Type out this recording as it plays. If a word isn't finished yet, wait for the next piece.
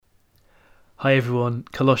Hi everyone,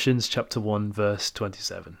 Colossians chapter 1 verse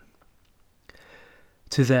 27.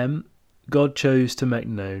 To them God chose to make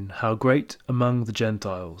known how great among the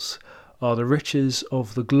Gentiles are the riches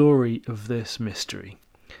of the glory of this mystery,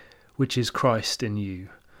 which is Christ in you,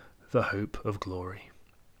 the hope of glory.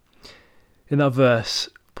 In that verse,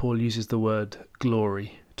 Paul uses the word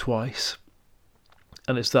glory twice,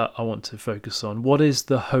 and it's that I want to focus on. What is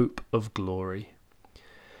the hope of glory?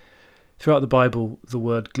 Throughout the Bible, the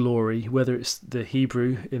word glory, whether it's the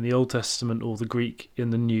Hebrew in the Old Testament or the Greek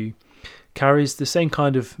in the New, carries the same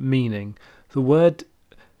kind of meaning. The word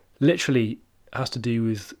literally has to do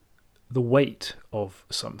with the weight of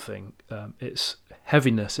something, its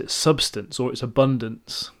heaviness, its substance, or its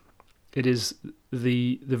abundance. It is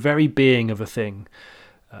the very being of a thing.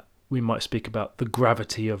 We might speak about the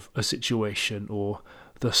gravity of a situation or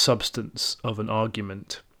the substance of an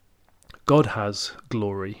argument. God has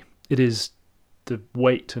glory. It is the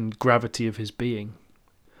weight and gravity of his being.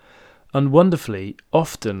 And wonderfully,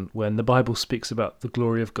 often when the Bible speaks about the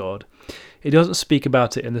glory of God, it doesn't speak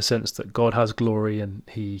about it in the sense that God has glory and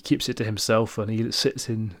he keeps it to himself and he sits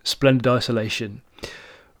in splendid isolation.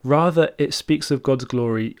 Rather, it speaks of God's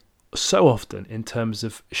glory so often in terms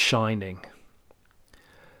of shining.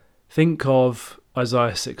 Think of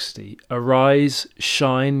Isaiah 60. Arise,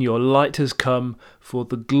 shine, your light has come, for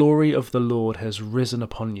the glory of the Lord has risen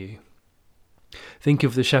upon you. Think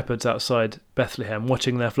of the shepherds outside Bethlehem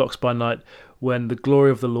watching their flocks by night when the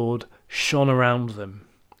glory of the Lord shone around them.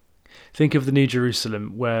 Think of the New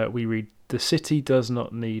Jerusalem where we read, the city does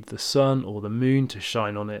not need the sun or the moon to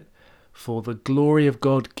shine on it, for the glory of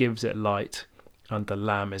God gives it light, and the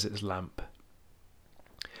Lamb is its lamp.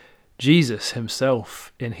 Jesus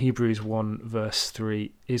himself, in Hebrews 1 verse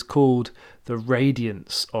 3, is called the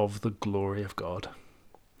radiance of the glory of God.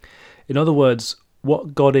 In other words,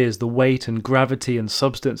 what God is, the weight and gravity and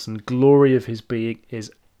substance and glory of his being,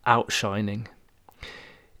 is outshining.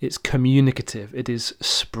 It's communicative, it is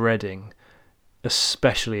spreading,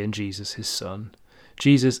 especially in Jesus, his Son.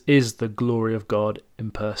 Jesus is the glory of God in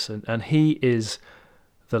person, and he is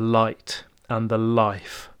the light and the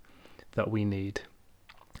life that we need.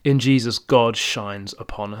 In Jesus, God shines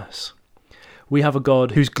upon us. We have a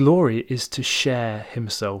God whose glory is to share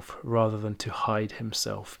himself rather than to hide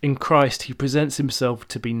himself. In Christ, he presents himself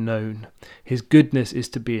to be known. His goodness is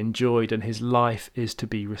to be enjoyed and his life is to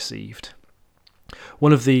be received.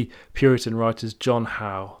 One of the Puritan writers, John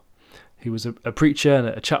Howe, he was a preacher and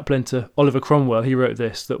a chaplain to Oliver Cromwell, he wrote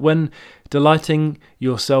this, that when delighting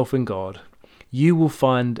yourself in God, you will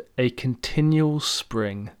find a continual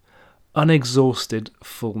spring, unexhausted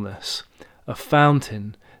fullness, a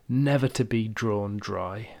fountain never to be drawn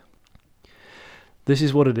dry. This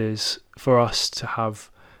is what it is for us to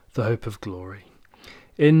have the hope of glory.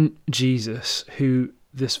 In Jesus, who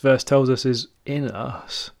this verse tells us is in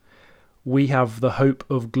us, we have the hope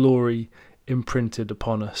of glory imprinted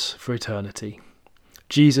upon us for eternity.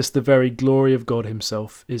 Jesus, the very glory of God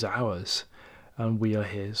himself, is ours, and we are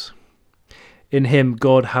his. In him,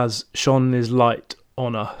 God has shone his light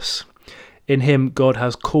on us. In him, God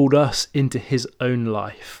has called us into his own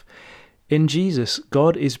life. In Jesus,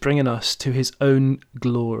 God is bringing us to his own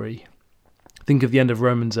glory. Think of the end of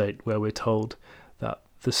Romans 8, where we're told that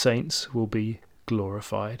the saints will be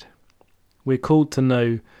glorified. We're called to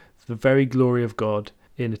know the very glory of God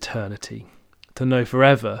in eternity, to know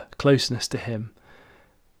forever closeness to him,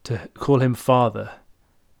 to call him Father,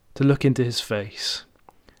 to look into his face,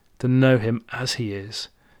 to know him as he is,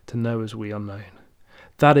 to know as we are known.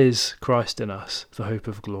 That is Christ in us, the hope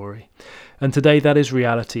of glory. And today that is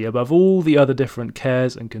reality above all the other different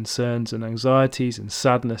cares and concerns and anxieties and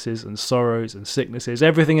sadnesses and sorrows and sicknesses,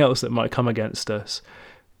 everything else that might come against us.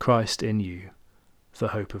 Christ in you, the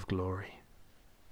hope of glory.